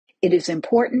It is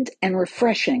important and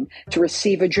refreshing to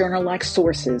receive a journal like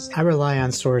Sources. I rely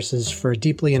on Sources for a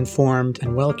deeply informed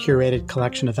and well-curated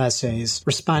collection of essays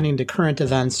responding to current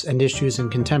events and issues in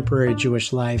contemporary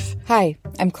Jewish life. Hi,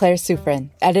 I'm Claire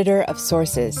Sufrin, editor of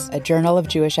Sources, a journal of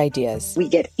Jewish ideas. We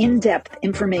get in-depth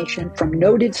information from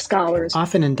noted scholars,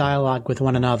 often in dialogue with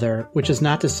one another, which is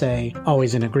not to say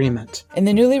always in agreement. In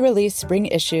the newly released spring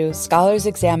issue, scholars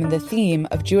examine the theme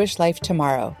of Jewish life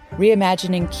tomorrow,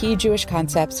 reimagining key Jewish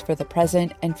concepts for the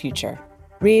present and future.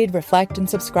 Read, reflect, and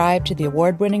subscribe to the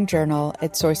award-winning journal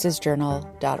at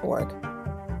sourcesjournal.org.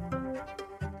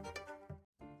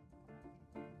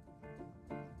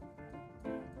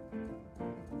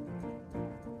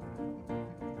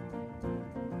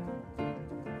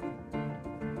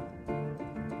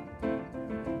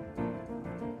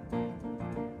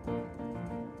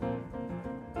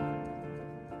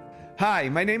 Hi,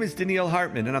 my name is Daniel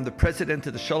Hartman, and I'm the president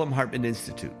of the Shalom Hartman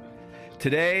Institute.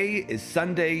 Today is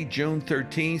Sunday, June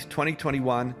 13th,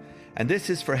 2021, and this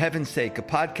is For Heaven's Sake, a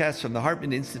podcast from the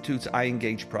Hartman Institute's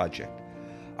iEngage project.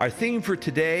 Our theme for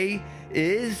today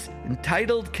is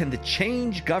entitled, Can the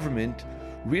Change Government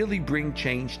Really Bring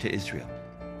Change to Israel?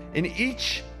 In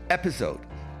each episode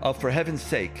of For Heaven's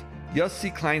Sake,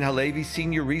 Yossi Klein Halevi,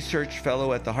 Senior Research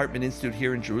Fellow at the Hartman Institute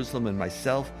here in Jerusalem, and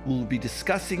myself will be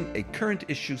discussing a current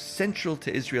issue central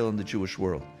to Israel and the Jewish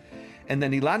world. And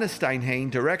then Ilana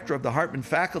Steinhain, Director of the Hartman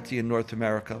Faculty in North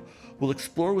America, will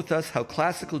explore with us how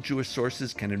classical Jewish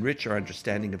sources can enrich our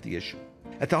understanding of the issue.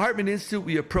 At the Hartman Institute,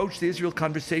 we approach the Israel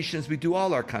conversation as we do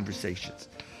all our conversations,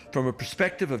 from a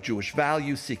perspective of Jewish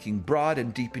values, seeking broad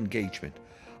and deep engagement.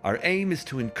 Our aim is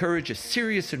to encourage a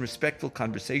serious and respectful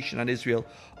conversation on Israel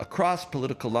across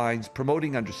political lines,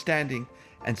 promoting understanding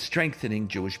and strengthening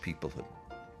Jewish peoplehood.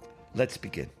 Let's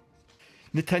begin.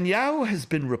 Netanyahu has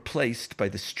been replaced by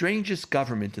the strangest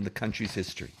government in the country's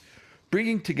history,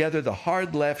 bringing together the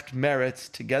hard left Meretz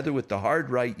together with the hard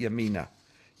right Yamina,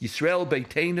 Yisrael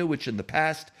Beitenu, which in the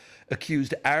past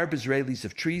accused Arab Israelis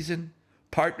of treason,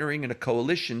 partnering in a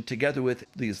coalition together with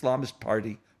the Islamist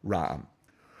party Ra'am.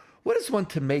 What is one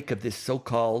to make of this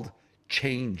so-called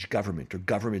change government or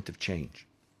government of change?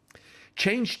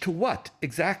 Change to what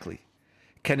exactly?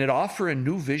 Can it offer a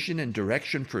new vision and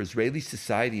direction for Israeli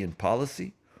society and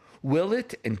policy? Will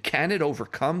it and can it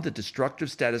overcome the destructive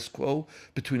status quo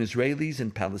between Israelis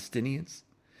and Palestinians?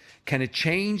 Can it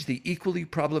change the equally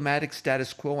problematic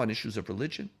status quo on issues of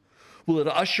religion? Will it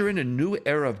usher in a new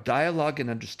era of dialogue and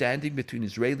understanding between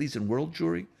Israelis and world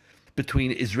Jewry,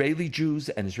 between Israeli Jews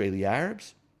and Israeli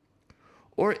Arabs?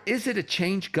 Or is it a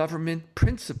change government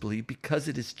principally because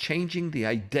it is changing the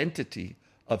identity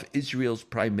of Israel's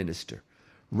prime minister?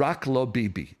 Rak lo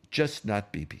Bibi, just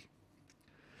not Bibi.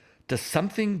 Does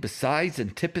something besides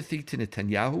antipathy to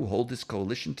Netanyahu hold this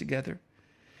coalition together?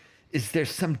 Is there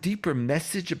some deeper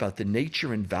message about the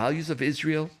nature and values of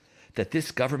Israel that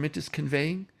this government is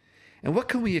conveying? And what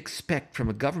can we expect from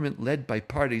a government led by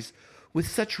parties with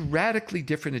such radically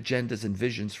different agendas and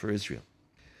visions for Israel?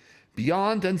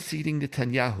 Beyond unseating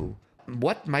Netanyahu,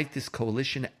 what might this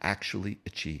coalition actually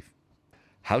achieve?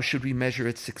 How should we measure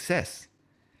its success?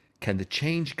 Can the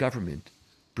change government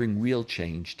bring real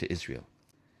change to Israel?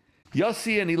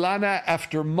 Yossi and Ilana,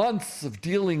 after months of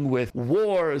dealing with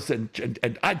wars and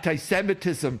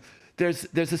anti-Semitism, there's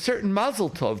a certain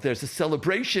mazel tov, there's a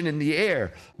celebration in the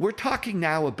air. We're talking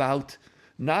now about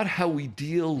not how we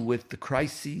deal with the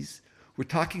crises, we're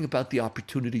talking about the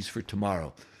opportunities for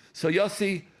tomorrow. So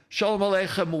Yossi, Shalom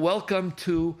Aleichem, welcome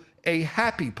to a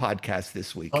happy podcast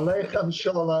this week. Aleichem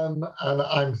Shalom, and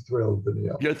I'm thrilled,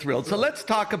 Daniel. You're thrilled. So let's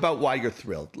talk about why you're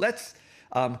thrilled.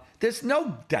 There's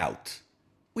no doubt,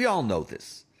 we all know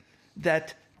this,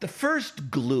 that the first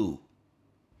glue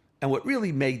and what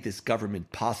really made this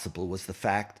government possible was the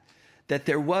fact that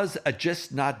there was a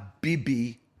just not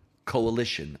Bibi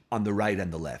coalition on the right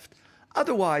and the left.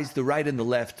 Otherwise, the right and the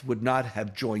left would not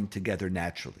have joined together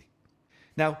naturally.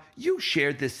 Now, you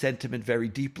shared this sentiment very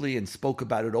deeply and spoke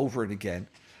about it over and again.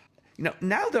 You know,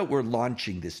 now that we're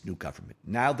launching this new government,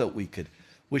 now that we could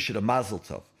wish it a mazel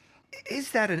tov,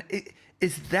 is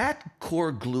that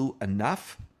core glue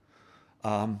enough?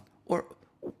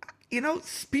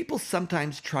 People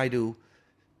sometimes try to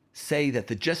say that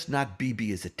the just not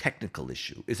Bibi is a technical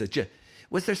issue.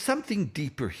 Was there something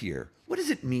deeper here? What does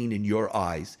it mean in your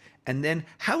eyes? And then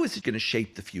how is it going to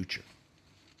shape the future?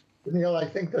 Neil, I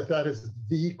think that is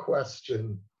the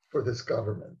question for this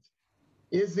government.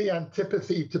 Is the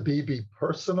antipathy to Bibi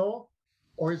personal,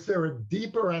 or is there a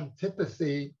deeper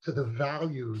antipathy to the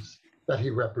values that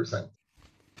he represents?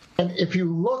 And if you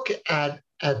look at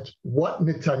what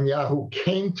Netanyahu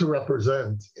came to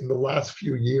represent in the last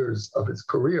few years of his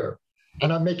career,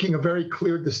 And I'm making a very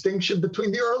clear distinction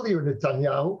between the earlier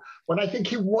Netanyahu, when I think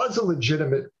he was a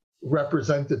legitimate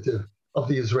representative of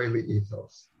the Israeli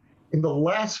ethos. In the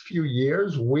last few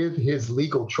years, with his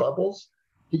legal troubles,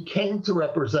 he came to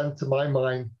represent, to my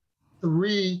mind,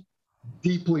 three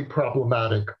deeply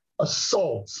problematic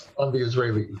assaults on the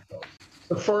Israeli ethos.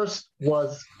 The first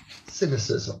was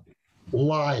cynicism,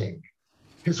 lying.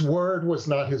 His word was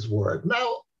not his word.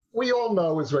 Now, we all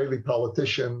know Israeli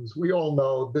politicians. We all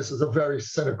know this is a very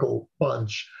cynical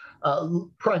bunch.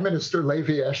 Prime Minister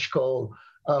Levi Eshkol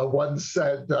once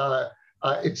said,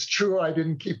 it's true I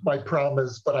didn't keep my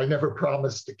promise, but I never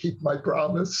promised to keep my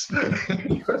promise.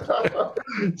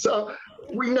 So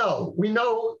we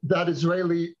know that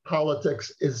Israeli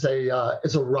politics is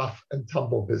a rough and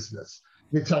tumble business.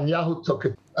 Netanyahu took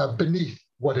it beneath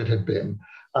what it had been.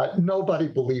 Nobody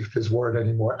believed his word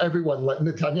anymore.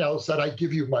 Netanyahu said, I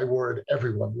give you my word.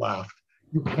 Everyone laughed.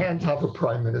 You can't have a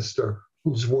prime minister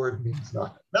whose word means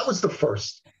nothing. That was the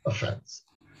first offense.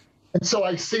 And so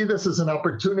I see this as an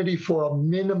opportunity for a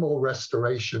minimal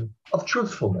restoration of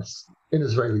truthfulness in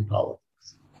Israeli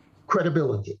politics,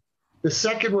 credibility. The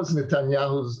second was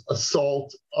Netanyahu's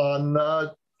assault on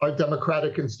our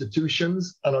democratic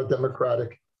institutions and our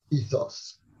democratic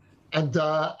ethos. And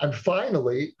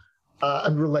finally,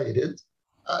 unrelated,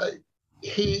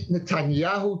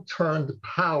 Netanyahu turned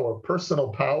power, personal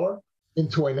power,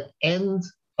 into an end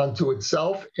unto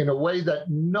itself in a way that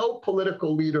no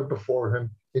political leader before him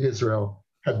in Israel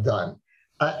had done.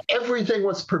 Everything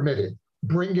was permitted.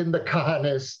 Bring in the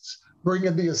Kahanists, bring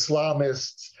in the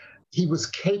Islamists. He was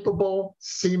capable,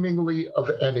 seemingly, of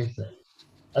anything.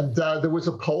 And there was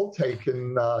a poll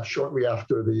taken shortly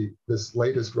after this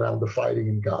latest round of fighting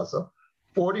in Gaza.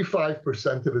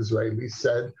 45% of Israelis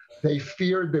said they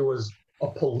feared there was a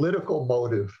political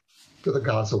motive to the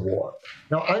Gaza war.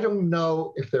 Now, I don't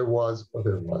know if there was or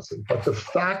there wasn't, but the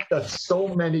fact that so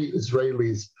many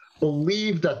Israelis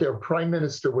believed that their prime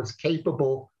minister was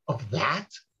capable of that,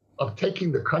 of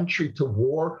taking the country to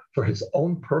war for his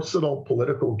own personal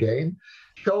political gain,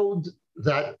 showed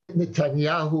that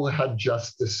Netanyahu had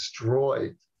just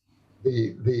destroyed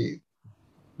the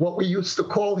what we used to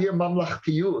call here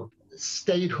mamlachtiyut,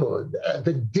 statehood,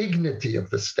 the dignity of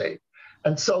the state.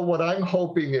 And so what I'm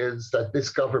hoping is that this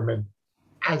government,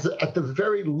 at the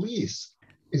very least,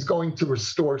 is going to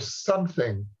restore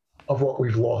something of what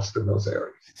we've lost in those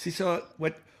areas. See, so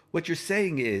what you're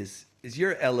saying is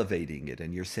you're elevating it,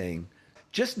 and you're saying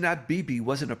just not Bibi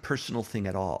wasn't a personal thing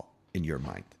at all in your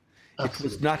mind.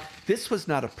 Absolutely. This was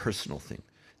not a personal thing.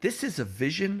 This is a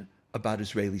vision about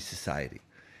Israeli society.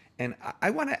 And I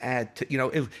want to add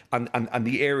to, on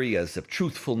the areas of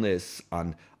truthfulness,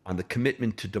 on the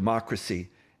commitment to democracy,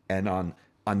 and on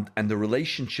the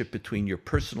relationship between your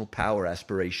personal power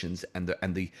aspirations and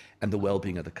the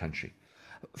well-being of the country.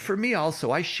 For me also,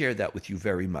 I share that with you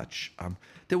very much.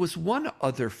 There was one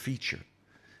other feature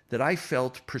that I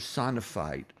felt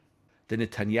personified the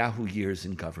Netanyahu years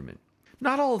in government.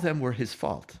 Not all of them were his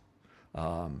fault.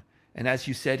 And as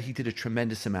you said, he did a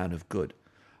tremendous amount of good.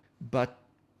 But,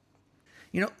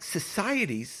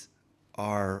 societies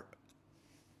are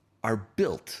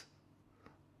built,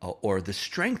 or the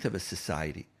strength of a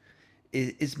society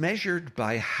is measured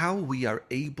by how we are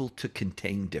able to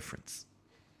contain difference.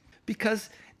 Because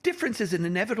difference is an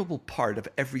inevitable part of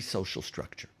every social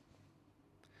structure.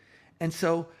 And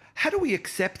so, how do we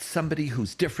accept somebody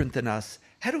who's different than us?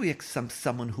 How do we accept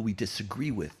someone who we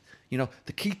disagree with?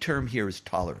 The key term here is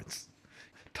tolerance.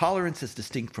 Tolerance is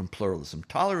distinct from pluralism.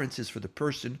 Tolerance is for the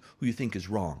person who you think is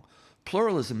wrong.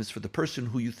 Pluralism is for the person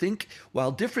who you think,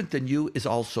 while different than you, is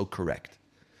also correct.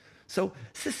 So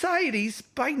societies,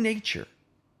 by nature,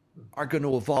 are going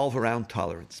to evolve around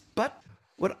tolerance. But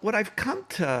what I've come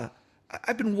to,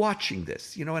 I've been watching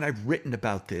this, and I've written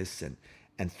about this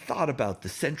and thought about the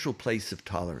central place of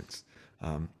tolerance.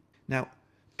 Now,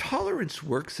 tolerance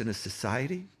works in a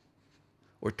society,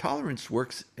 or tolerance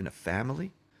works in a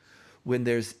family, when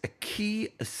there's a key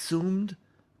assumed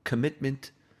commitment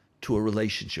to a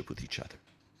relationship with each other,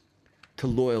 to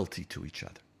loyalty to each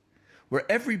other, where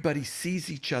everybody sees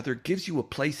each other, gives you a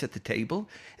place at the table,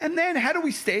 and then how do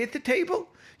we stay at the table?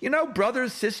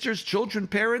 Brothers, sisters, children,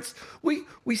 parents,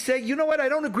 we say, you know what, I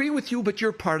don't agree with you, but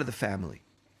you're part of the family.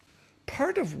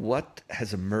 Part of what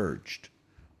has emerged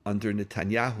under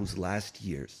Netanyahu's last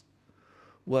years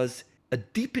was a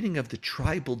deepening of the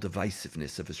tribal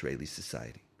divisiveness of Israeli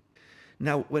society.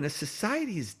 Now, when a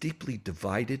society is deeply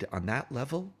divided on that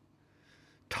level,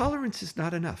 tolerance is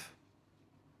not enough.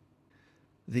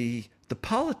 The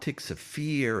politics of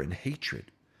fear and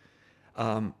hatred,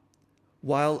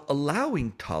 while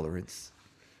allowing tolerance,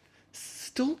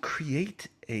 still create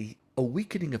a a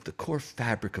weakening of the core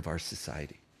fabric of our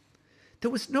society. There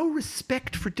was no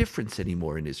respect for difference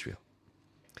anymore in Israel.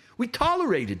 We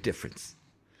tolerated difference,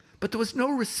 but there was no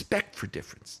respect for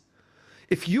difference.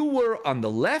 If you were on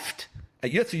the left,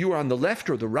 yes, you were on the left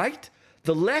or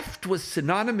the left was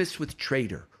synonymous with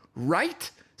traitor,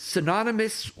 right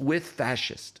synonymous with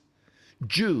fascist.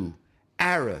 Jew,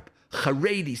 Arab,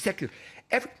 Haredi, secular.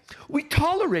 We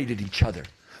tolerated each other,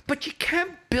 but you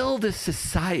can't build a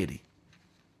society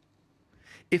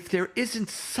if there isn't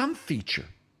some feature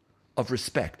of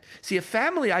respect. See, a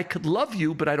family, I could love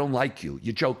you, but I don't like you.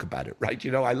 You joke about it, right?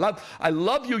 You know, I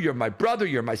love you, you're my brother,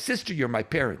 you're my sister, you're my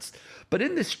parents. But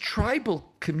in this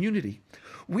tribal community,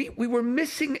 we were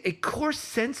missing a core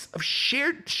sense of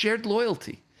shared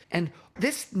loyalty. And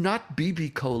this Not Bibi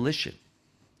coalition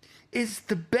is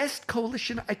the best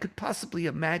coalition I could possibly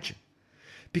imagine,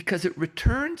 because it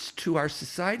returns to our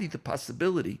society the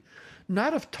possibility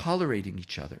not of tolerating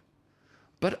each other,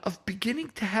 but of beginning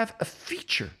to have a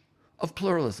feature of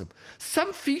pluralism.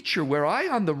 Some feature where I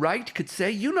on the right could say,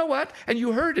 you know what? And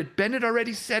you heard it, Bennett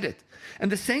already said it.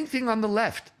 And the same thing on the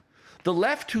left. The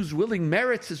left who's willing,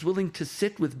 Meretz is willing to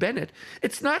sit with Bennett.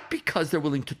 It's not because they're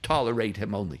willing to tolerate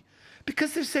him only.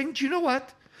 Because they're saying, do you know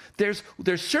what? There's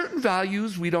certain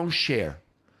values we don't share,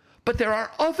 but there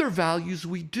are other values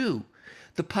we do.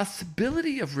 The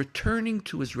possibility of returning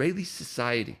to Israeli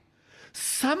society,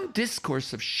 some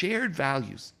discourse of shared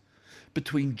values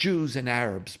between Jews and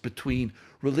Arabs, between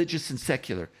religious and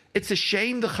secular. It's a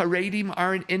shame the Haredim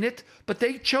aren't in it, but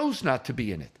they chose not to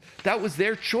be in it. That was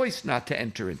their choice not to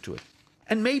enter into it.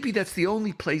 And maybe that's the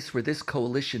only place where this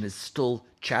coalition is still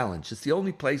challenged. It's the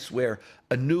only place where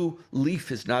a new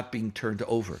leaf is not being turned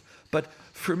over. But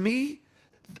for me,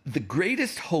 the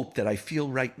greatest hope that I feel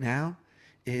right now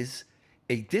is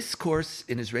a discourse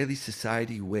in Israeli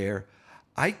society where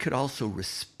I could also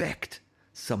respect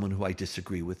someone who I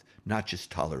disagree with, not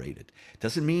just tolerate it.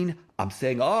 Doesn't mean I'm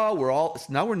saying, oh,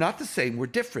 we're not the same, we're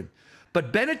different.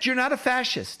 But Bennett, you're not a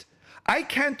fascist. I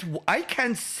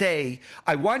can't say,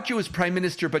 I want you as prime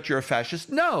minister, but you're a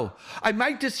fascist. No, I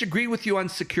might disagree with you on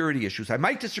security issues. I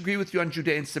might disagree with you on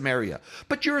Judea and Samaria,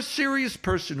 but you're a serious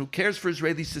person who cares for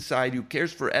Israeli society, who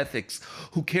cares for ethics,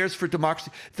 who cares for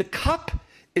democracy. The cup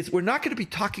is, we're not going to be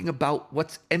talking about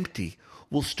what's empty.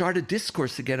 We'll start a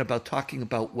discourse again about talking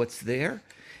about what's there.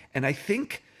 And I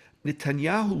think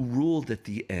Netanyahu ruled at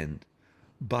the end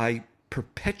by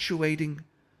perpetuating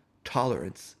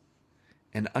tolerance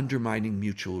and undermining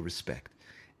mutual respect.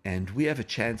 And we have a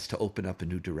chance to open up a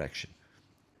new direction.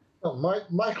 Well,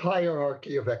 my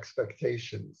hierarchy of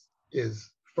expectations is,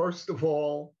 first of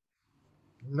all,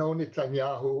 no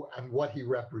Netanyahu and what he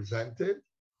represented.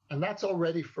 And that's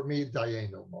already, for me,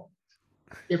 Dayenu moment.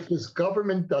 If this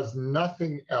government does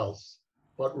nothing else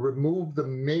but remove the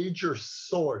major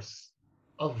source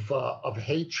of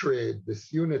hatred,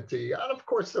 disunity, and of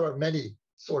course there are many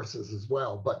sources as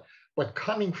well, but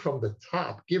coming from the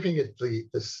top, giving it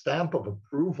the stamp of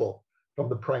approval from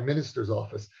the prime minister's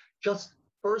office, just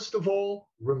first of all,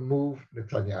 remove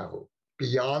Netanyahu.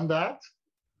 Beyond that,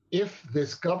 if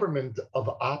this government of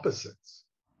opposites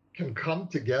can come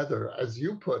together, as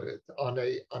you put it, on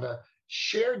a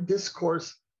shared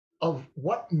discourse of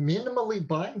what minimally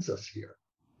binds us here.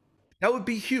 That would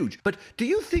be huge. But do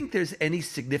you think there's any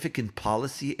significant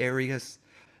policy areas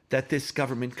that this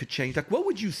government could change? Like, what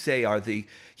would you say are the,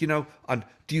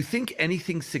 do you think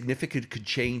anything significant could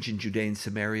change in Judea and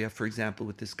Samaria, for example,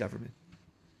 with this government?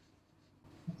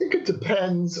 I think it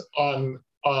depends on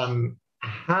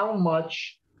how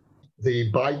much the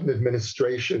Biden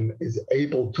administration is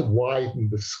able to widen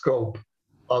the scope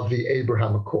of the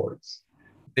Abraham Accords.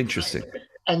 Interesting.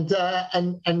 And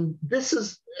this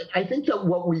is, I think that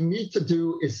what we need to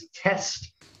do is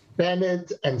test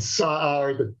Bennett and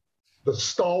Saar, the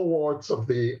stalwarts of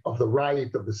the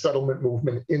right, of the settlement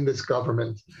movement in this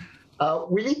government.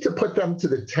 We need to put them to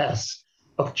the test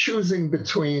of choosing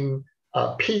between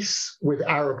peace with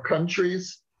Arab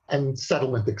countries and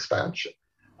settlement expansion.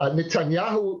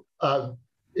 Netanyahu,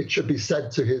 it should be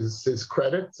said to his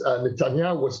credit,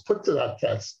 Netanyahu was put to that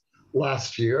test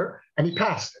last year, and he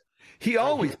passed it. He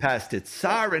always passed it.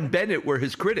 Saar and Bennett were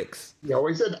his critics. He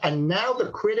always did. And now the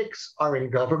critics are in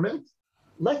government.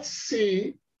 Let's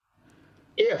see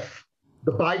if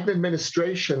the Biden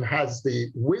administration has the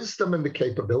wisdom and the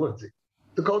capability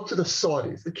to go to the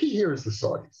Saudis. The key here is the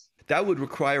Saudis. That would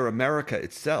require America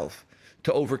itself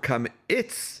to overcome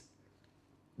its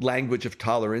language of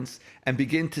tolerance and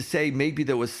begin to say maybe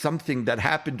there was something that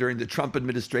happened during the Trump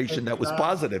administration that was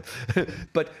positive.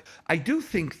 But I do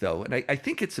think, though, and I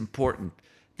think it's important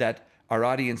that our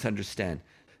audience understand,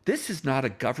 this is not a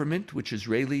government which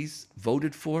Israelis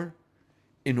voted for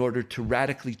in order to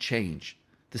radically change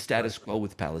the status quo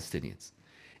with Palestinians.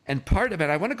 And part of it,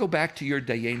 I want to go back to your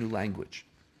Dayenu language.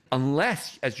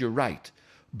 Unless, as you're right,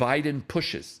 Biden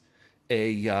pushes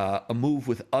a move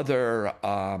with other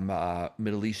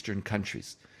Middle Eastern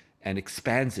countries and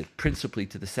expands it principally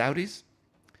to the Saudis,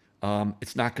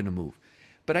 it's not going to move.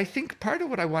 But I think part of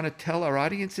what I want to tell our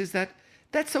audience is that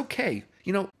that's okay.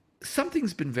 You know,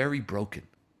 something's been very broken.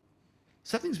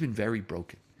 Something's been very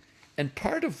broken. And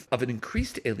part of an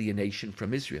increased alienation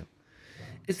from Israel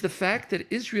is the fact that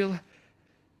Israel,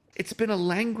 it's been a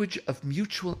language of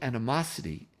mutual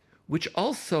animosity, which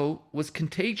also was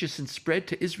contagious and spread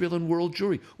to Israel and world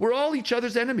Jewry. We're all each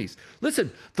other's enemies.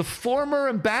 Listen, the former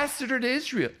ambassador to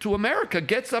Israel, to America,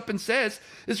 gets up and says,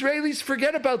 Israelis,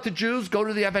 forget about the Jews, go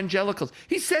to the evangelicals.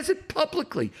 He says it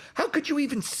publicly. How could you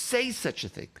even say such a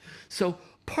thing? So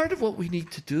part of what we need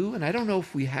to do, and I don't know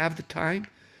if we have the time,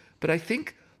 but I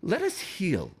think let us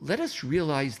heal. Let us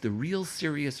realize the real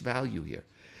serious value here.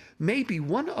 Maybe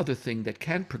one other thing that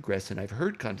can progress, and I've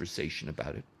heard conversation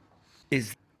about it,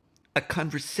 is a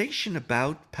conversation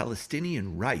about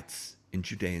Palestinian rights in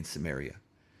Judea and Samaria.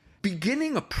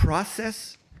 Beginning a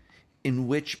process in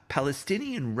which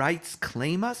Palestinian rights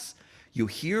claim us. You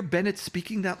hear Bennett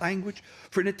speaking that language.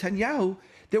 For Netanyahu,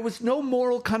 there was no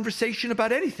moral conversation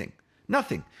about anything.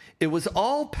 Nothing. It was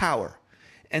all power.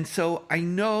 And so I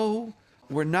know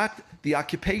we're not the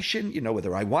occupation,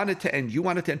 whether I want it to end, you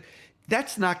want it to end.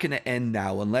 That's not going to end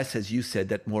now unless, as you said,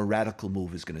 that more radical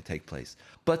move is going to take place.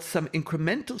 But some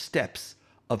incremental steps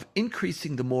of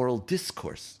increasing the moral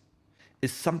discourse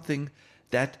is something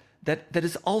that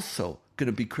is also going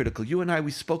to be critical. You and I,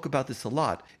 we spoke about this a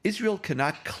lot. Israel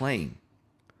cannot claim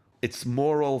its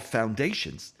moral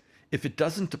foundations if it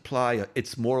doesn't apply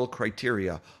its moral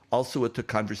criteria also to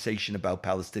conversation about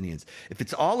Palestinians. If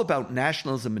it's all about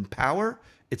nationalism and power,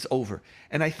 it's over.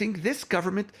 And I think this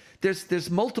government, there's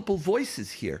multiple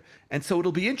voices here. And so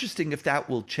it'll be interesting if that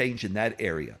will change in that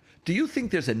area. Do you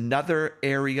think there's another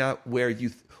area where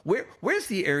where's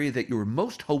the area that you're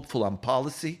most hopeful on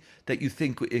policy that you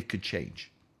think it could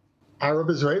change? Arab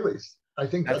Israelis. I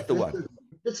think that's the one.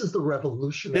 This is the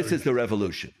revolution. This is the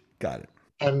revolution. Got it.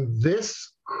 And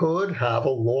this could have a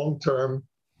long-term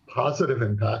positive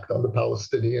impact on the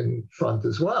Palestinian front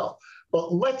as well.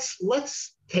 But let's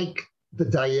take the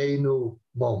Dayenu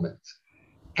moment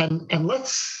and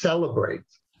let's celebrate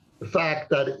the fact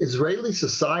that Israeli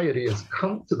society has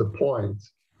come to the point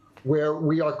where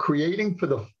we are creating for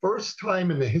the first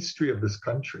time in the history of this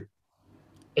country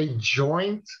a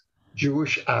joint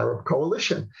Jewish-Arab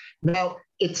coalition. Now,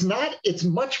 it's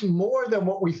much more than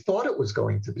what we thought it was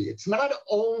going to be. It's not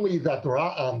only that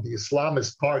Ra'am, the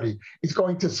Islamist party, is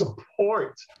going to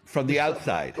support from the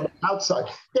outside.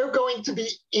 They're going to be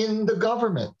in the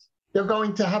government. They're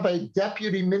going to have a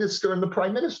deputy minister in the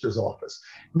prime minister's office.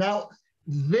 Now,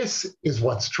 this is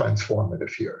what's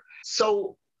transformative here.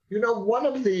 So, one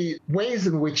of the ways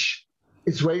in which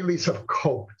Israelis have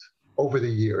coped over the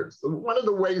years, one of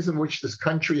the ways in which this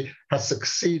country has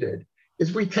succeeded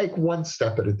is we take one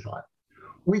step at a time.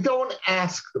 We don't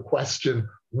ask the question,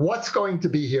 what's going to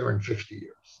be here in 50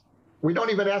 years? We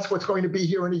don't even ask what's going to be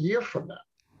here in a year from now.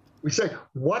 We say,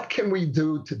 what can we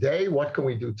do today? What can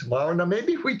we do tomorrow? Now,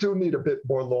 maybe we do need a bit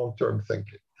more long-term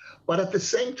thinking. But at the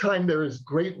same time, there is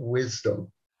great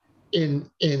wisdom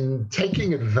in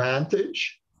taking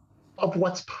advantage of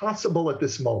what's possible at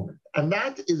this moment. And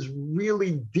that is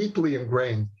really deeply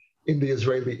ingrained in the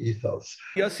Israeli ethos.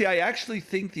 Yossi, I actually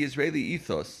think the Israeli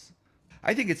ethos,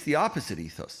 I think it's the opposite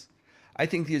ethos. I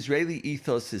think the Israeli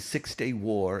ethos is Six-Day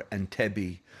War and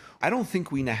Tebi. I don't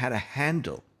think we know how to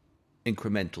handle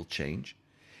incremental change.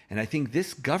 And I think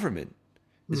this government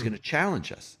is going to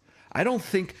challenge us. I don't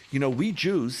think, we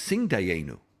Jews sing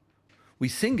Dayenu. We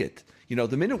sing it.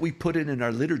 The minute we put it in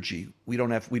our liturgy, we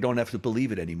don't have to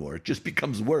believe it anymore. It just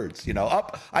becomes words,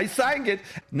 I sang it.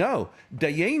 No,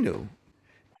 Dayenu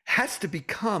has to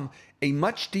become a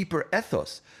much deeper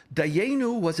ethos.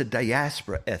 Dayenu was a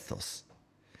diaspora ethos.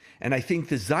 And I think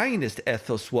the Zionist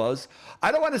ethos was,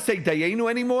 I don't want to say Dayenu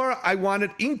anymore. I want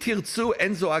it in tirtzu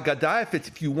enzo agada.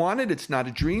 If you want it, it's not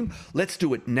a dream. Let's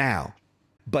do it now.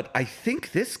 But I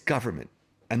think this government,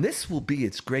 and this will be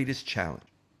its greatest challenge,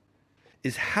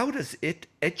 is how does it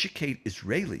educate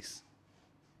Israelis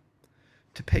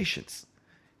to patience?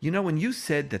 When you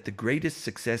said that the greatest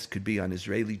success could be on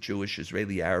Israeli-Jewish,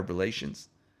 Israeli-Arab relations,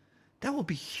 that will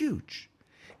be huge.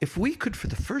 If we could, for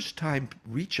the first time,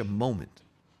 reach a moment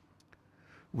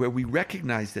where we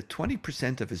recognize that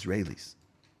 20% of Israelis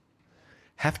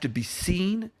have to be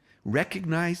seen,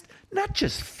 recognized, not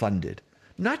just funded,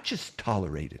 not just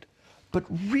tolerated, but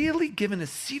really given a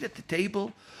seat at the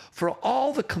table for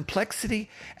all the complexity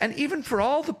and even for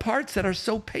all the parts that are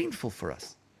so painful for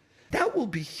us. That will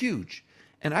be huge.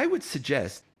 And I would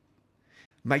suggest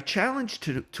my challenge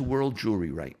to world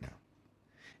Jewry right now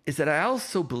is that I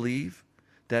also believe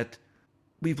that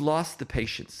we've lost the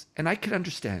patience. And I can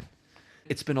understand.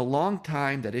 It's been a long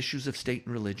time that issues of state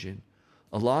and religion,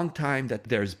 a long time that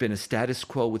there's been a status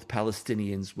quo with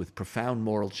Palestinians with profound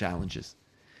moral challenges.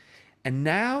 And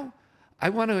now I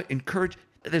want to encourage,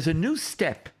 there's a new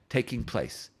step taking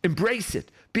place. Embrace it.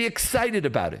 Be excited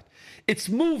about it. It's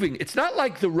moving. It's not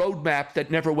like the roadmap that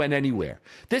never went anywhere.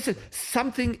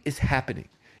 Something is happening.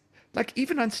 Like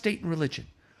even on state and religion.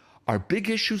 Our big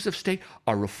issues of state,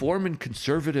 our reform and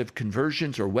conservative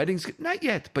conversions or weddings, not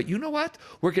yet. But you know what?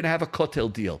 We're going to have a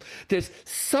Kotel deal.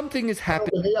 Something is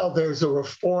happening. There's a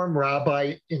reform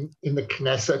rabbi in the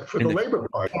Knesset for the Labor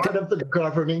Party, part of the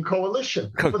governing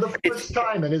coalition for the first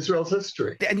time in Israel's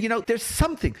history. And there's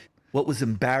something. What was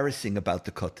embarrassing about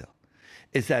the Kotel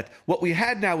is that what we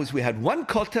had now is we had one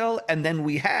Kotel and then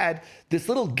we had this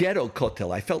little ghetto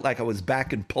Kotel. I felt like I was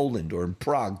back in Poland or in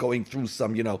Prague going through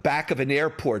some, back of an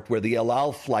airport where the El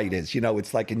Al flight is.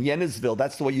 It's like in Yenisville.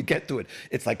 That's the way you get to it.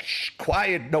 It's like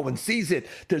quiet. No one sees it.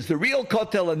 There's the real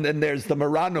Kotel and then there's the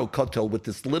Marano Kotel with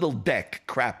this little deck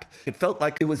crap. It felt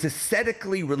like it was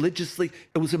aesthetically, religiously,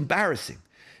 it was embarrassing.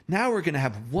 Now we're going to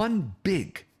have one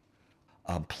big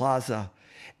plaza.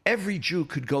 Every Jew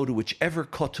could go to whichever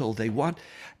kotel they want.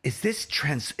 Is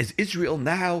Israel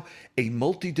now a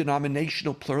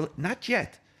multi-denominational plural? Not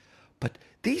yet. But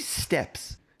these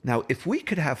steps, now if we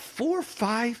could have 4 or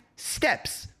 5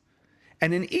 steps,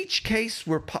 and in each case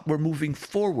we're moving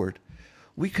forward,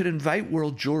 we could invite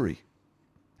world Jewry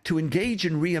to engage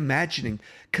in reimagining,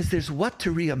 because there's what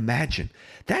to reimagine.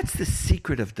 That's the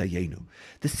secret of Dayenu.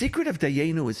 The secret of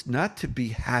Dayenu is not to be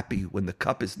happy when the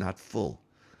cup is not full,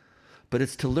 but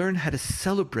it's to learn how to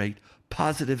celebrate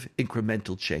positive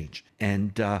incremental change.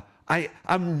 And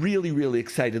I'm really, really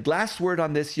excited. Last word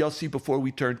on this, Yossi, before we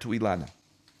turn to Ilana.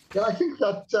 Yeah, I think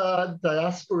that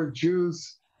diaspora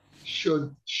Jews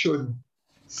should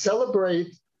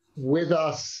celebrate with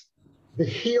us the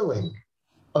healing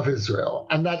of Israel,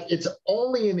 and that it's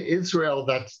only in Israel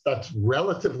that's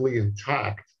relatively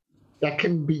intact that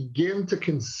can begin to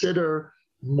consider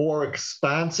more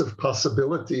expansive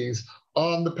possibilities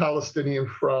on the Palestinian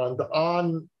front,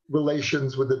 on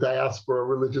relations with the diaspora,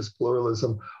 religious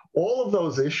pluralism, all of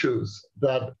those issues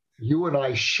that you and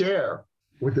I share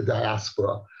with the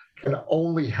diaspora can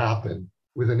only happen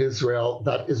with an Israel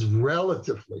that is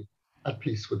relatively at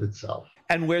peace with itself.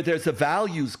 And where there's a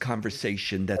values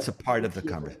conversation that's a part of the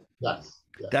conversation. Yes.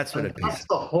 That's what it is. That's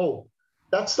the hope.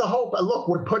 That's the hope. And look,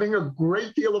 we're putting a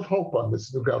great deal of hope on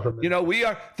this new government.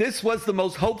 This was the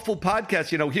most hopeful podcast.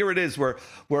 Here it is. We're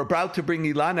about to bring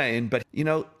Ilana in, but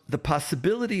the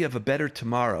possibility of a better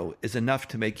tomorrow is enough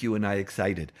to make you and I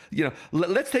excited.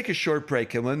 Let's take a short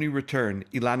break, and when we return,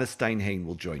 Ilana Stein-Hain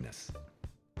will join us.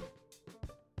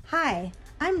 Hi,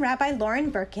 I'm Rabbi Lauren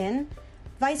Birkin,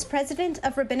 Vice President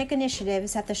of Rabbinic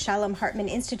Initiatives at the Shalom Hartman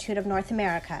Institute of North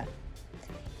America.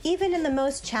 Even in the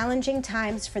most challenging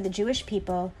times for the Jewish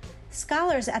people,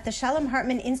 scholars at the Shalom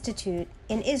Hartman Institute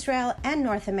in Israel and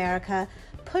North America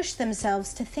push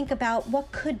themselves to think about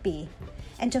what could be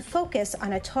and to focus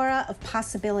on a Torah of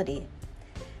possibility.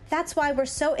 That's why we're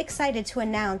so excited to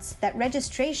announce that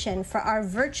registration for our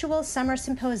virtual summer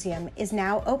symposium is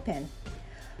now open.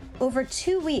 Over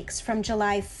 2 weeks from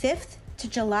July 5th to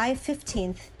July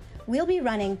 15th, we'll be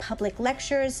running public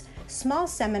lectures, small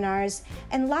seminars,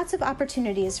 and lots of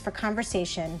opportunities for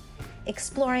conversation,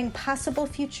 exploring possible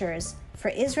futures for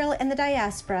Israel and the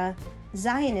diaspora,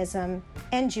 Zionism,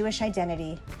 and Jewish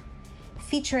identity.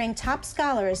 Featuring top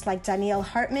scholars like Daniel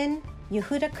Hartman,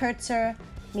 Yehuda Kurtzer,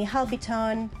 Michal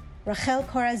Biton, Rachel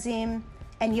Korazim,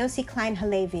 and Yossi Klein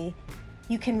Halevi.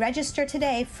 You can register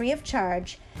today free of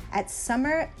charge at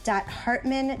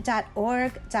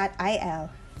summer.hartman.org.il.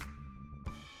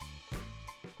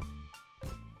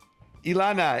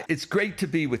 Ilana, it's great to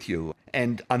be with you.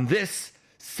 And on this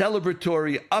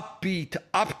celebratory, upbeat,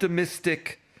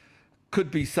 optimistic, could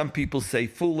be, some people say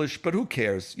foolish, but who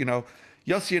cares?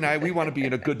 Yossi and I, we want to be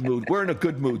in a good mood. We're in a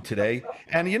good mood today.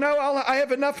 And, I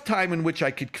have enough time in which I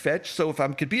could fetch. So if I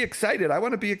could be excited, I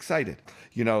want to be excited.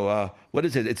 What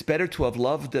is it? It's better to have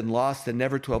loved and lost than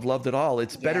never to have loved at all.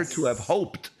 It's better to have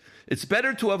hoped. It's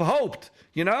better to have hoped.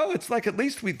 It's like at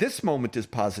least this moment is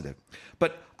positive.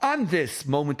 But on this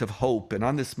moment of hope and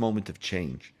on this moment of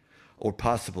change or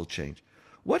possible change,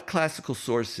 what classical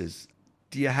sources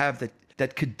do you have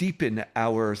that could deepen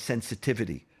our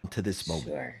sensitivity to this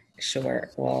moment? Sure.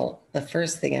 Well, the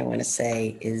first thing I want to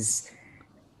say is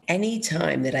any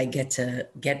time that I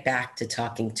get back to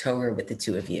talking Torah with the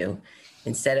two of you,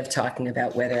 instead of talking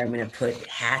about whether I'm going to put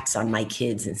hats on my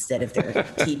kids instead of their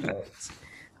keyboards,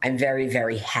 I'm very,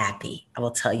 very happy. I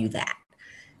will tell you that.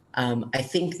 I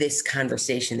think this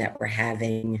conversation that we're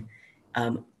having,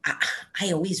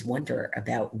 I always wonder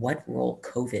about what role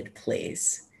COVID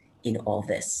plays in all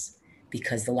this,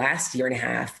 because the last year and a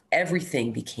half,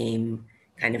 everything became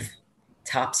kind of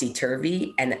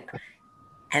topsy-turvy.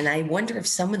 And I wonder if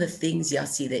some of the things,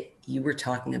 Yossi, that you were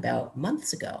talking about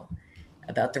months ago,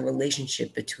 about the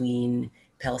relationship between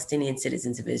Palestinian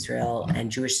citizens of Israel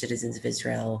and Jewish citizens of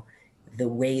Israel, the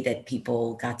way that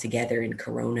people got together in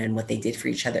Corona and what they did for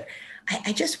each other.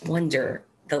 I just wonder,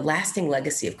 the lasting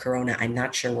legacy of Corona, I'm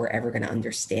not sure we're ever going to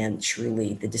understand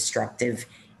truly the destructive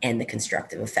and the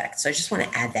constructive effects. So I just want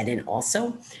to add that in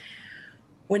also.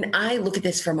 When I look at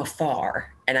this from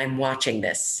afar and I'm watching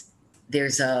this,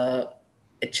 there's an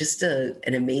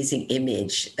amazing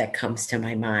image that comes to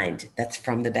my mind that's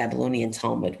from the Babylonian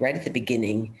Talmud, right at the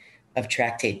beginning of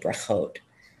Tractate Brachot.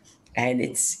 And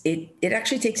it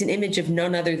actually takes an image of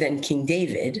none other than King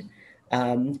David,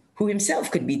 who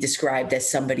himself could be described as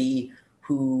somebody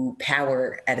who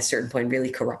power at a certain point really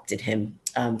corrupted him.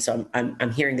 So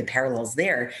I'm hearing the parallels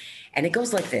there. And it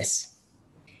goes like this.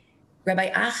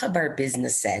 Rabbi Acha bar Bizna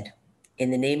said,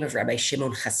 in the name of Rabbi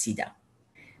Shimon Hasida,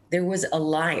 there was a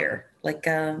lyre, like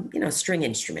a string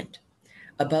instrument,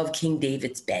 above King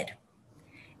David's bed.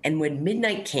 And when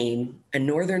midnight came, a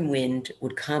northern wind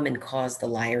would come and cause the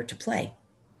lyre to play.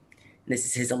 And this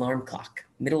is his alarm clock,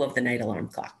 middle of the night alarm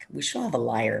clock. We should all have a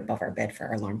lyre above our bed for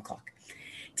our alarm clock.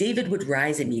 David would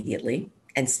rise immediately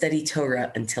and study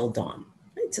Torah until dawn.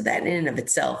 Right? So that in and of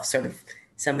itself, sort of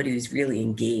somebody who's really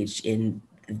engaged in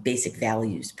the basic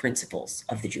values, principles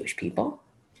of the Jewish people.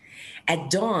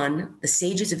 At dawn, the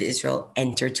sages of Israel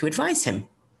entered to advise him.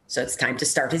 So it's time to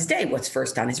start his day. What's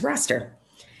first on his roster?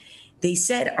 They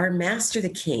said, our master, the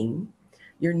king,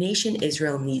 your nation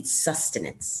Israel needs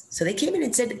sustenance. So they came in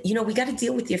and said, we got to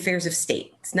deal with the affairs of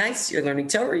state. It's nice. You're learning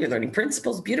Torah. You're learning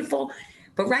principles. Beautiful.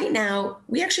 But right now,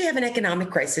 we actually have an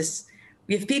economic crisis.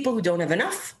 We have people who don't have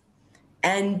enough.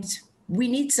 And we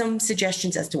need some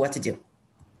suggestions as to what to do.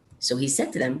 So he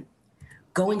said to them,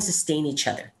 go and sustain each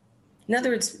other. In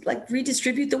other words, like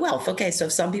redistribute the wealth. Okay, so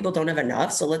if some people don't have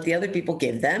enough, so let the other people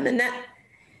give them. And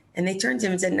they turned to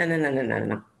him and said,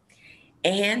 no.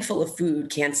 A handful of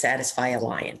food can't satisfy a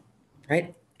lion,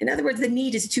 right? In other words, the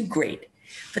need is too great.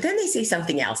 But then they say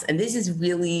something else. And this is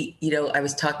really, I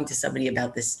was talking to somebody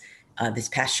about this this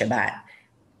past Shabbat.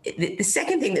 The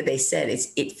second thing that they said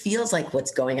is, it feels like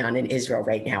what's going on in Israel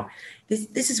right now.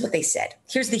 This is what they said.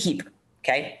 Here's the Hebrew,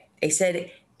 okay? They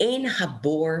said, Ein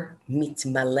habor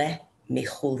mitmaleh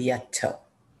mechulyato.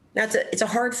 Now, it's a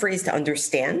hard phrase to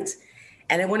understand.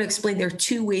 And I want to explain there are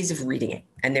two ways of reading it,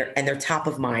 and they're top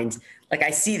of mind. Like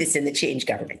I see this in the change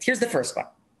government. Here's the first one.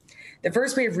 The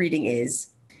first way of reading is,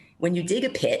 when you dig a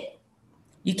pit,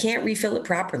 you can't refill it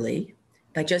properly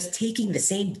by just taking the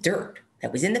same dirt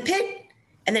that was in the pit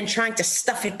and then trying to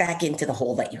stuff it back into the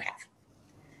hole that you have.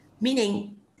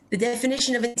 Meaning, the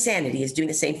definition of insanity is doing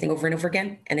the same thing over and over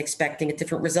again and expecting a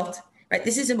different result, right?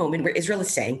 This is a moment where Israel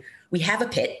is saying, we have a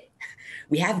pit,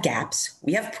 we have gaps,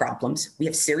 we have problems, we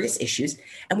have serious issues,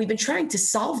 and we've been trying to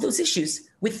solve those issues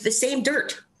with the same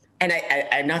dirt. And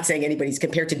I'm not saying anybody's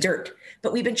compared to dirt,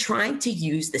 but we've been trying to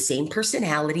use the same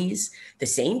personalities, the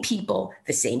same people,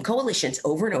 the same coalitions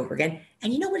over and over again.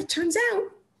 And you know what it turns out?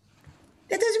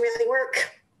 That doesn't really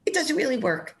work. It doesn't really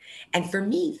work. And for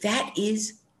me, that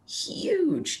is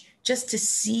huge, just to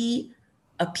see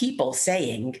a people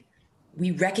saying,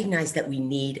 we recognize that we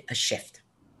need a shift.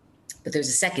 But there's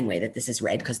a second way that this is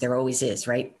read, because there always is,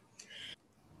 right?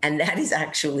 And that is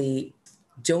actually,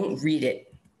 don't read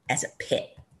it as a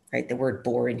pit, right? The word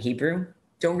bor in Hebrew,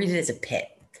 don't read it as a pit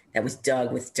that was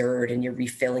dug with dirt and you're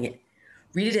refilling it.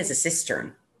 Read it as a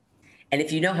cistern. And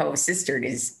if you know how a cistern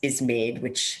is made,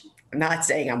 which I'm not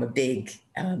saying I'm a big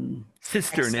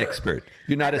cistern expert.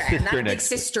 You're not a cistern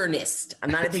expert.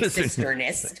 I'm not a big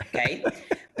cisternist, okay?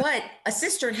 But a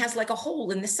cistern has like a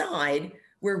hole in the side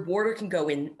where water can go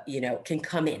in, can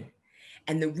come in.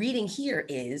 And the reading here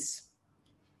is,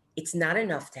 it's not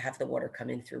enough to have the water come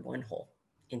in through one hole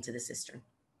into the cistern.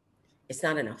 It's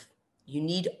not enough. You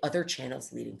need other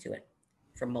channels leading to it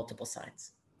from multiple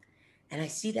sides. And I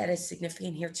see that as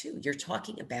significant here too. You're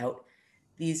talking about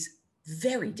these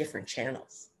very different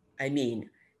channels. I mean,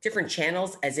 different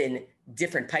channels as in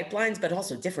different pipelines, but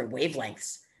also different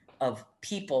wavelengths of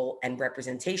people and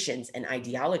representations and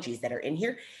ideologies that are in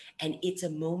here. And it's a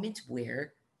moment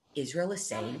where Israel is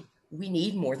saying, we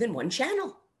need more than one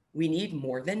channel. We need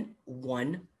more than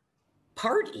one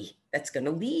party that's going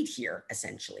to lead here,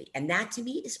 essentially. And that to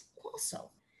me is also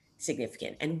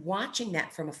significant. And watching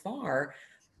that from afar,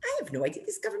 I have no idea.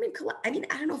 This government, I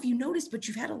don't know if you noticed, but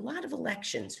you've had a lot of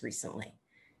elections recently.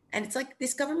 And it's like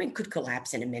this government could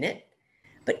collapse in a minute.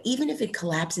 But even if it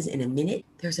collapses in a minute,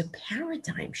 there's a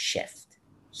paradigm shift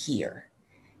here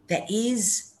that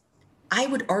is, I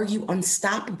would argue,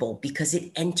 unstoppable because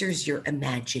it enters your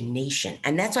imagination.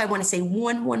 And that's why I want to say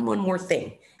one more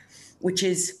thing, which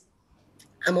is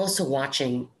I'm also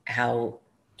watching how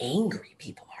angry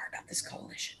people are about this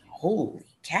coalition. Holy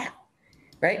cow,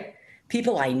 right?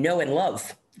 People I know and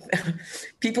love,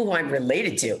 people who I'm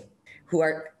related to, who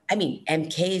are,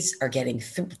 MKs are getting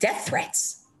death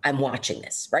threats. I'm watching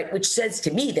this, right? Which says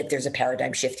to me that there's a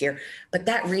paradigm shift here. But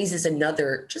that raises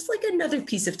another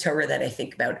piece of Torah that I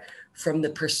think about from the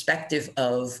perspective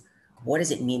of what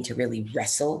does it mean to really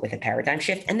wrestle with a paradigm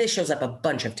shift? And this shows up a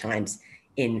bunch of times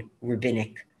in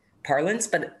rabbinic parlance,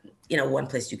 but one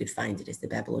place you could find it is the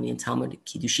Babylonian Talmud,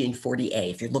 Kiddushin 40a,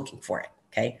 if you're looking for it,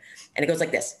 okay? And it goes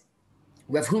like this.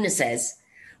 Rav Huna says,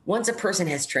 once a person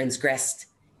has transgressed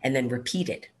and then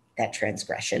repeated that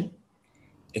transgression,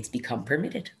 it's become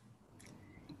permitted.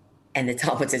 And the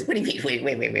Talmud says, what do you mean? Wait.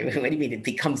 What do you mean it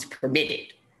becomes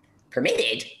permitted?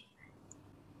 Permitted?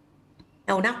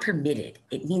 No, not permitted.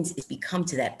 It means it's become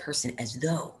to that person as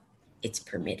though it's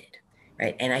permitted,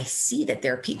 right? And I see that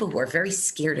there are people who are very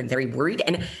scared and very worried.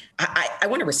 And I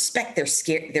want to respect their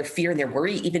fear and their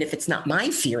worry, even if it's not my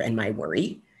fear and my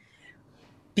worry,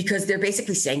 because they're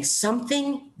basically saying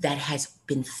something that has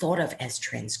been thought of as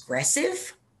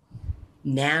transgressive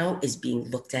now is being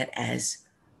looked at as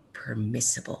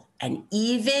permissible and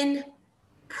even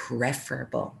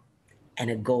preferable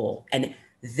and a goal. And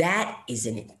that is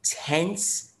an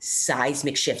intense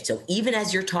seismic shift. So even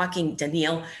as you're talking,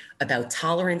 Danielle, about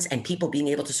tolerance and people being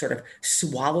able to sort of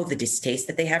swallow the distaste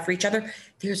that they have for each other,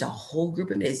 there's a whole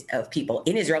group of people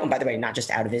in Israel, and by the way, not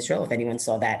just out of Israel, if anyone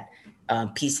saw that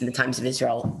piece in the Times of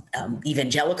Israel,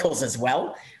 evangelicals as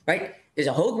well, right? There's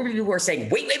a whole group of people who are saying,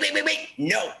 wait,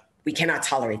 no, we cannot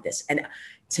tolerate this. And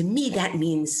to me, that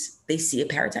means they see a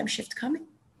paradigm shift coming.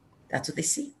 That's what they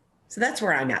see. So that's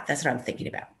where I'm at. That's what I'm thinking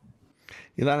about.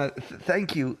 Ilana,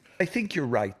 thank you. I think you're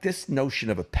right. This notion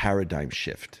of a paradigm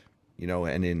shift,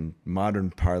 and in modern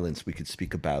parlance, we could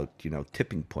speak about,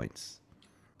 tipping points.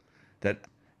 That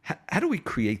how do we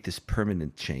create this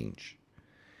permanent change?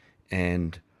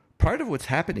 And part of what's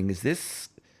happening is this,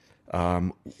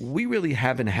 we really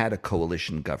haven't had a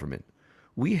coalition government.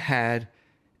 We had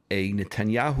a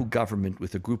Netanyahu government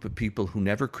with a group of people who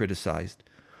never criticized,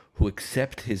 who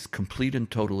accept his complete and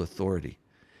total authority.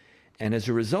 And as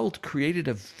a result, created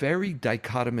a very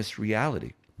dichotomous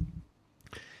reality.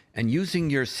 And using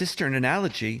your cistern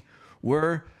analogy,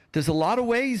 there's a lot of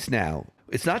ways now.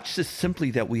 It's not just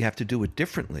simply that we have to do it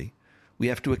differently. We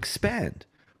have to expand.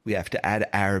 We have to add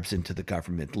Arabs into the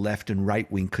government. Left and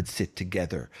right wing could sit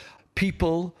together.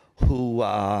 People who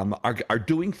are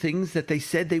doing things that they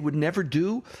said they would never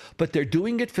do, but they're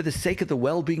doing it for the sake of the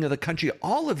well-being of the country.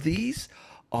 All of these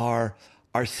are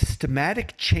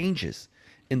systematic changes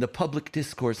in the public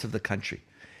discourse of the country.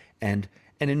 And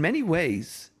in many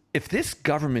ways, if this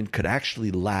government could actually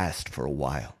last for a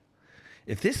while,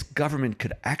 if this government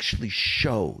could actually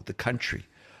show the country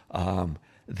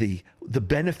the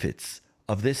benefits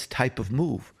of this type of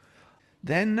move,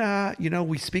 then,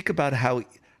 we speak about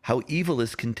how evil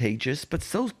is contagious, but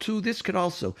so too this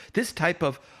type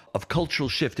of cultural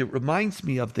shift. It reminds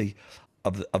me of the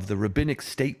rabbinic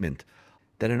statement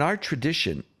that in our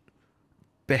tradition,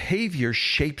 behavior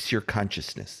shapes your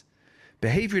consciousness.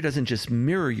 Behavior doesn't just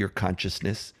mirror your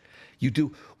consciousness.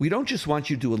 We don't just want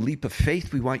you to do a leap of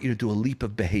faith, we want you to do a leap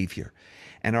of behavior.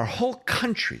 And our whole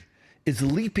country is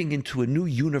leaping into a new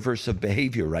universe of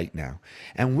behavior right now.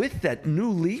 And with that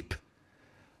new leap,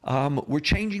 we're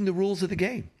changing the rules of the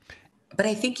game. But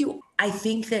I think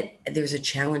that there's a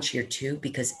challenge here too,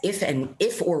 because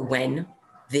if or when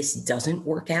this doesn't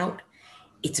work out,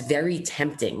 it's very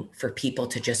tempting for people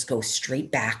to just go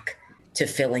straight back to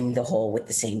filling the hole with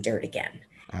the same dirt again.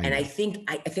 I think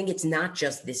it's not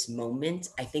just this moment.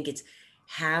 I think it's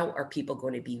how are people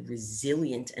going to be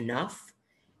resilient enough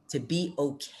to be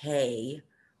okay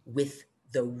with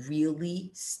the really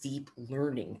steep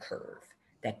learning curve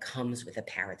that comes with a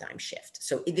paradigm shift.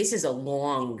 So this has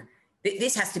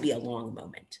to be a long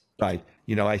moment. Right.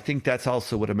 I think that's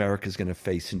also what America is going to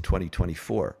face in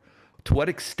 2024. To what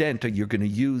extent are you going to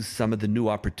use some of the new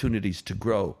opportunities to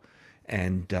grow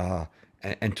and to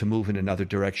move in another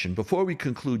direction? Before we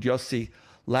conclude, Yossi,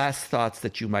 last thoughts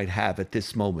that you might have at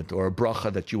this moment, or a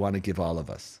bracha that you want to give all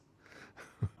of us.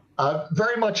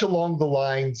 Very much along the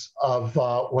lines of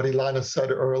what Ilana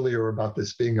said earlier about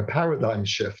this being a paradigm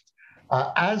shift.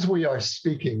 As we are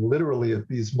speaking, literally at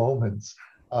these moments,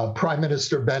 Prime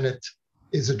Minister Bennett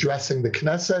is addressing the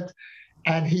Knesset,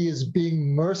 and he is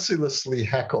being mercilessly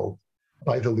heckled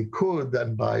by the Likud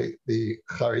and by the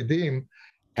Haredim.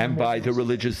 And by the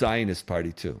religious Zionist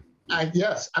party, too.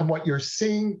 Yes, and what you're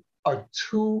seeing are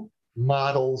two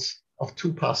models of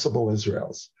two possible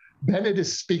Israels. Bennett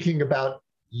is speaking about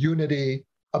unity,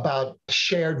 about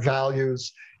shared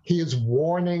values. He is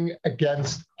warning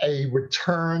against a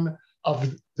return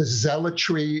of the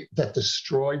zealotry that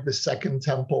destroyed the Second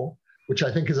Temple, which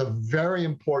I think is a very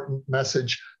important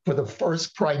message for the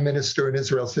first prime minister in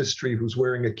Israel's history who's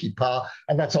wearing a kippah.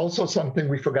 And that's also something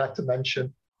we forgot to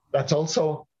mention. That's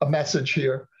also a message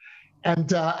here. And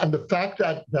the fact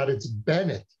that it's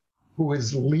Bennett who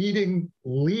is leading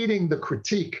the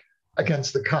critique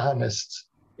against the Kahanists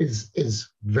is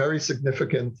very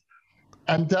significant.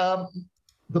 And the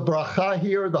bracha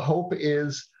here, the hope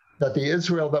is that the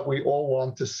Israel that we all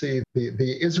want to see,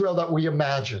 the Israel that we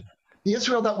imagine, the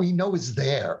Israel that we know is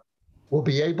there, will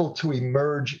be able to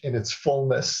emerge in its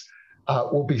fullness,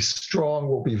 will be strong,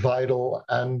 will be vital,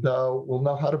 and will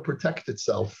know how to protect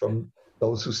itself from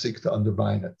those who seek to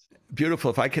undermine it.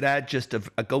 Beautiful. If I could add just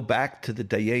go back to the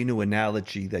Dayenu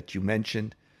analogy that you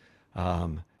mentioned,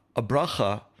 a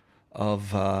bracha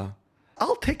of,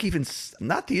 I'll take even,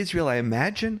 not the Israel I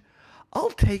imagine,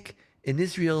 I'll take an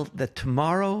Israel that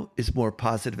tomorrow is more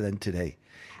positive than today.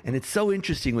 And it's so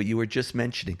interesting what you were just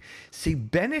mentioning. See,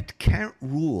 Bennett can't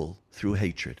rule through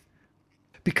hatred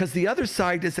because the other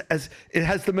side it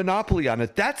has the monopoly on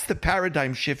it. That's the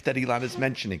paradigm shift that Ilana is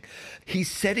mentioning. He's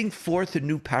setting forth a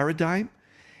new paradigm.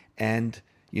 And,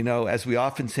 as we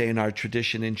often say in our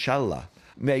tradition, inshallah,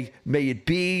 may it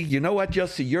be, you know what,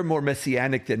 Yossi, you're more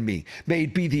messianic than me. May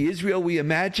it be the Israel we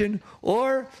imagine,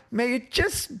 or may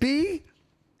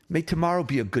tomorrow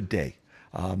be a good day.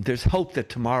 There's hope that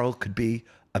tomorrow could be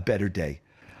a better day.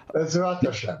 Bezrat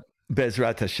Hashem.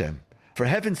 Bezrat Hashem. For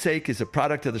Heaven's Sake is a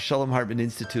product of the Shalom Hartman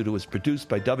Institute. It was produced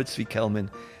by David Zvi Kelman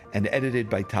and edited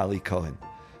by Tali Cohen.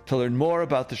 To learn more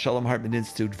about the Shalom Hartman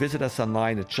Institute, visit us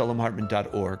online at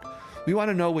shalomhartman.org. We want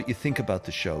to know what you think about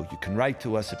the show. You can write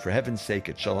to us at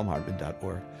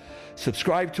forheavensake@shalomhartman.org.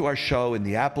 Subscribe to our show in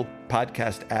the Apple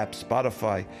Podcast app,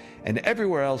 Spotify, and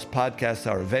everywhere else podcasts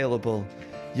are available.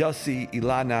 Yossi,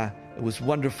 Ilana, it was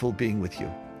wonderful being with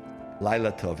you.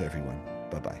 Laila Tov, everyone.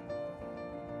 Bye-bye.